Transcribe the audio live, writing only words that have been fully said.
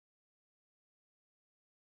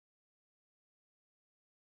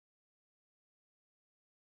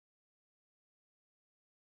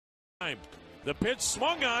The pitch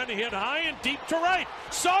swung on, hit high and deep to right.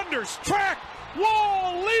 Saunders, track,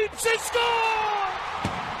 wall, leaps and score!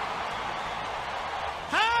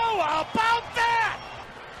 How about that?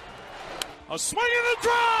 A swing and a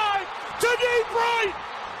drive to deep right.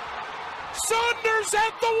 Saunders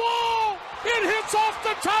at the wall. It hits off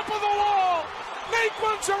the top of the wall.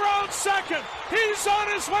 Naquin's around second. He's on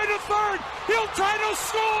his way to third. He'll try to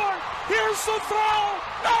score. Here's the throw.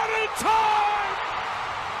 Not in time.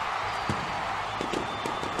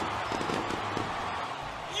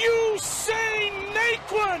 You say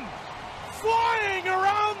Naquin flying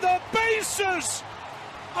around the bases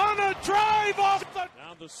on a drive off the...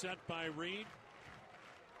 Now the set by Reed.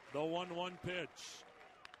 The 1-1 pitch.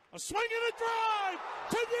 A swing and a drive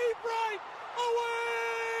to deep right.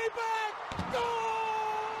 Away back. Goal!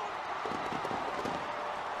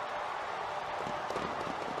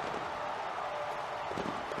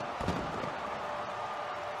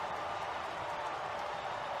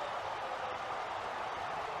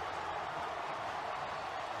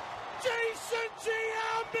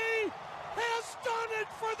 Giambi has done it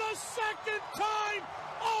for the second time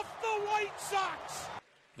off the White Sox.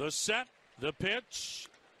 The set, the pitch,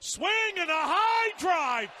 swing and a high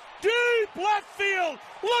drive, deep left field.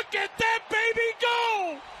 Look at that baby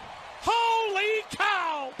go! Holy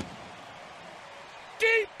cow!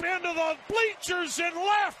 Deep into the bleachers and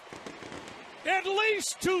left, at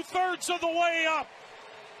least 2/3 of the way up.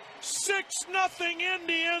 6-0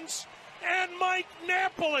 Indians, and Mike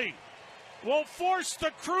Napoli will force the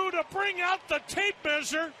crew to bring out the tape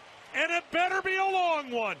measure, and it better be a long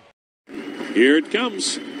one. Here it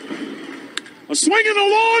comes. A swing and a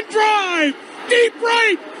long drive, deep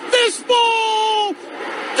right, this ball,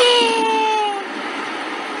 gone!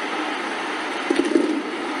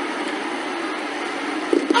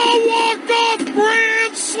 A walk-off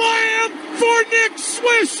grand slam for Nick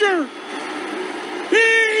Swisher.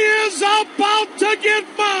 He is about to get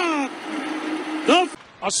mobbed.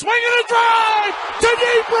 A swing and a drive to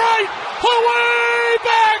deep right, away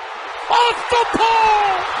back, off the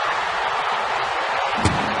pole.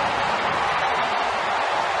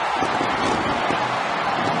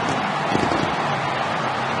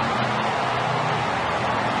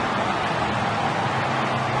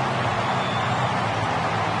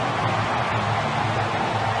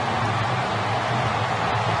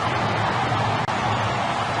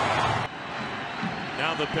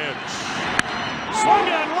 Now the pitch. Swung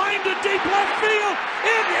on, line to deep left field.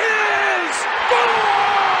 It is gone!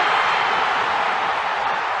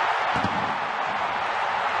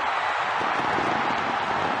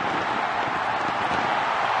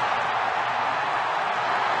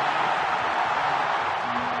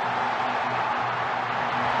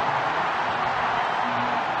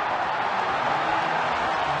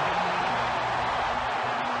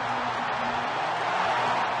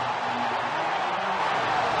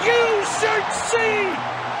 You should see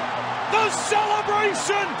the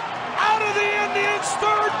celebration out of the Indians'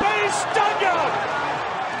 third base dugout.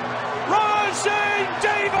 Rajai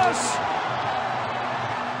Davis,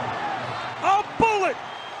 a bullet,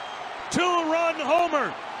 2-run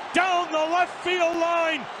homer down the left field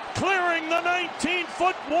line, clearing the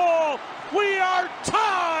 19-foot wall. We are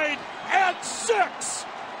tied at 6.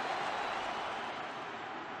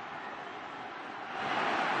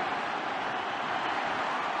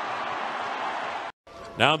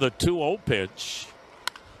 Now the 2-0 pitch.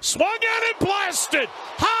 Swung on and blasted.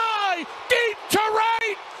 High, deep to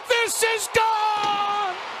right. This is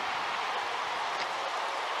gone.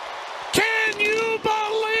 Can you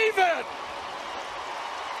believe it?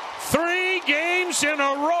 3 games in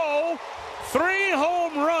a row. 3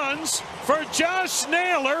 home runs for Josh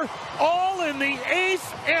Naylor, all in the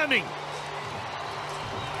 8th inning.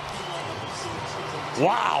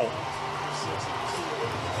 Wow.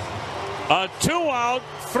 A 2-out,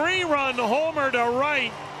 3-run homer to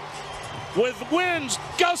right with winds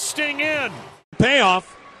gusting in.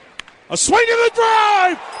 Payoff. A swing and a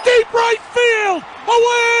drive. Deep right field.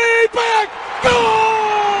 Away back.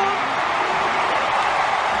 Gone.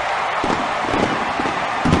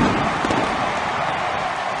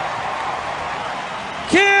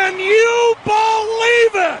 Can you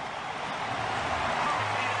believe it?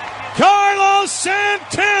 Carlos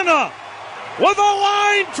Santana with a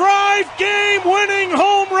line drive game-winning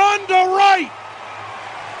home run to right.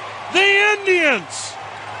 The Indians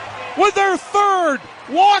with their 3rd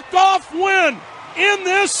walk-off win in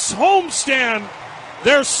this homestand.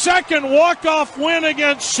 Their 2nd walk-off win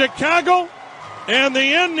against Chicago. And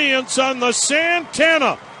the Indians on the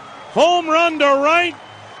Santana home run to right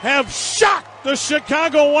have shocked the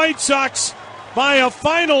Chicago White Sox by a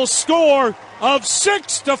final score of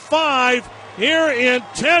 6-5 here in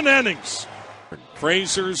 10 innings.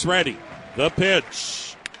 Fraser's ready. The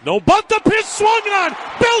pitch. No, but the pitch swung on.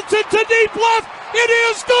 Belted to deep left. It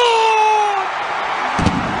is gone!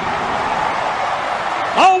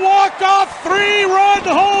 A walk-off 3-run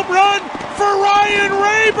home run for Ryan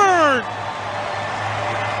Raburn.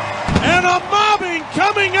 And a mobbing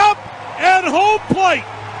coming up at home plate.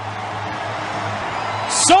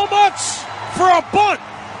 So much for a bunt.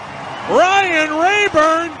 Ryan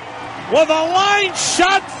Raburn with a line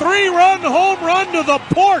shot 3-run home run to the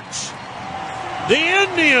porch. The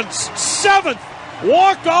Indians' 7th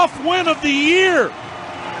walk-off win of the year.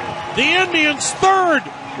 The Indians' 3rd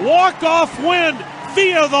walk-off win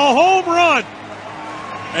via the home run.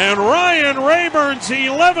 And Ryan Rayburn's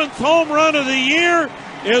 11th home run of the year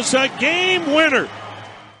is a game winner.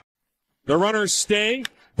 The runners stay.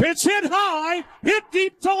 Pitch hit high, hit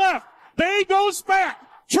deep to left. Bay goes back.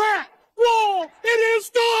 Track, wall, it is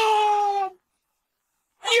gone!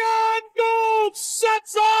 Gomes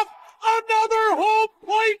sets off another home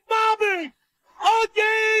plate mobbing. A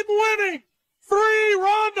game-winning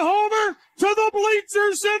 3-run homer to the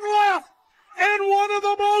bleachers in left. And one of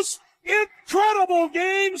the most incredible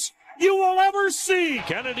games you will ever see.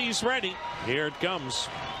 Kennedy's ready. Here it comes.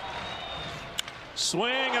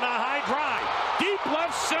 Swing and a high drive. Deep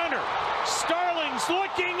left center. Starling's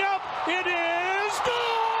looking up. It is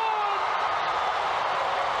gone!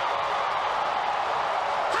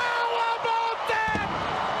 How about that?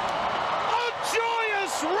 A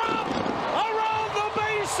joyous romp around the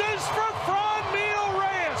bases for Franmil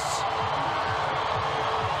Reyes.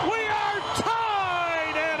 We are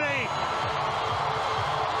tied at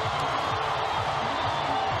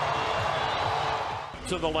 8.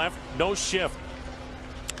 To the left, no shift.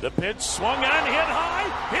 The pitch swung on, hit high,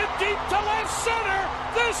 hit deep to left center.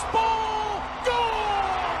 This ball, gone!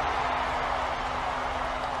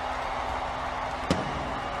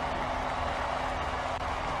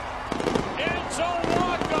 It's a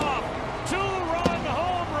walk-off, 2-run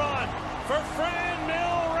home run for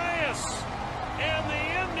Franmil Reyes. And the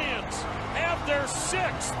Indians have their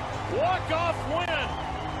 6th walk-off win.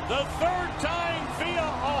 The 3rd time via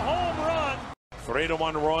a home run.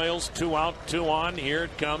 3-1 Royals, 2 out, 2 on. Here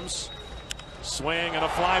it comes. Swing and a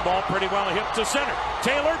fly ball, pretty well hit to center.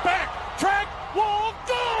 Taylor back, track, wall,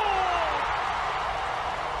 goal!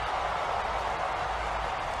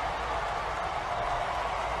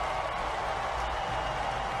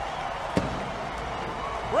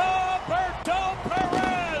 Roberto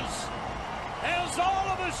Perez has all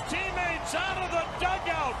of his teammates out of the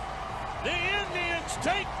dugout. The Indians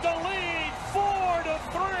take the lead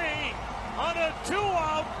 4-3. On a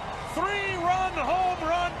 2-out, 3-run home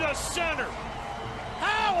run to center.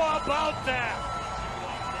 How about that?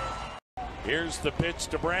 Here's the pitch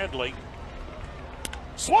to Bradley.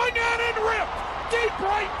 Swung on and ripped. Deep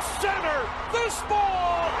right center. This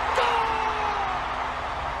ball, gone!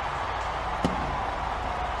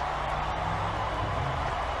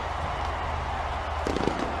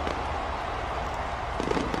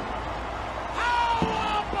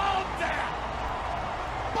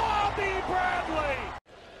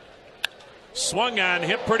 Swung on,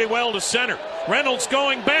 hit pretty well to center. Reynolds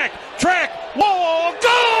going back. Track, wall, goal!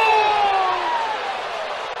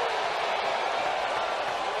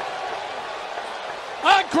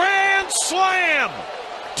 A grand slam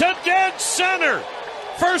to dead center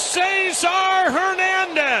for Cesar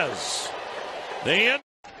Hernandez.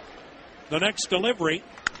 The next delivery.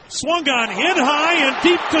 Swung on, hit high and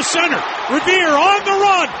deep to center. Revere on the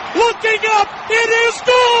run. Looking up. It is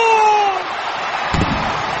gone!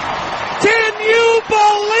 Can you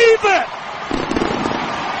believe it?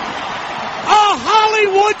 A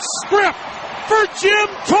Hollywood script for Jim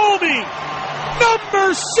Thome,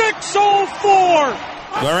 number 604.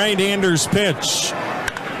 The right-hander's pitch.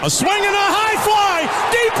 A swing and a high fly,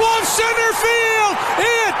 deep left center field.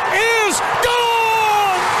 It is gone!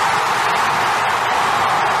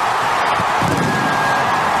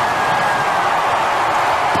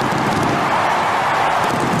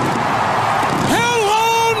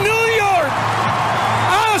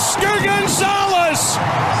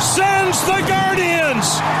 Sends the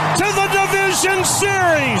Guardians to the division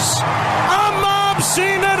series. A mob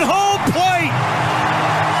scene at home plate.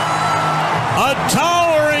 A tie.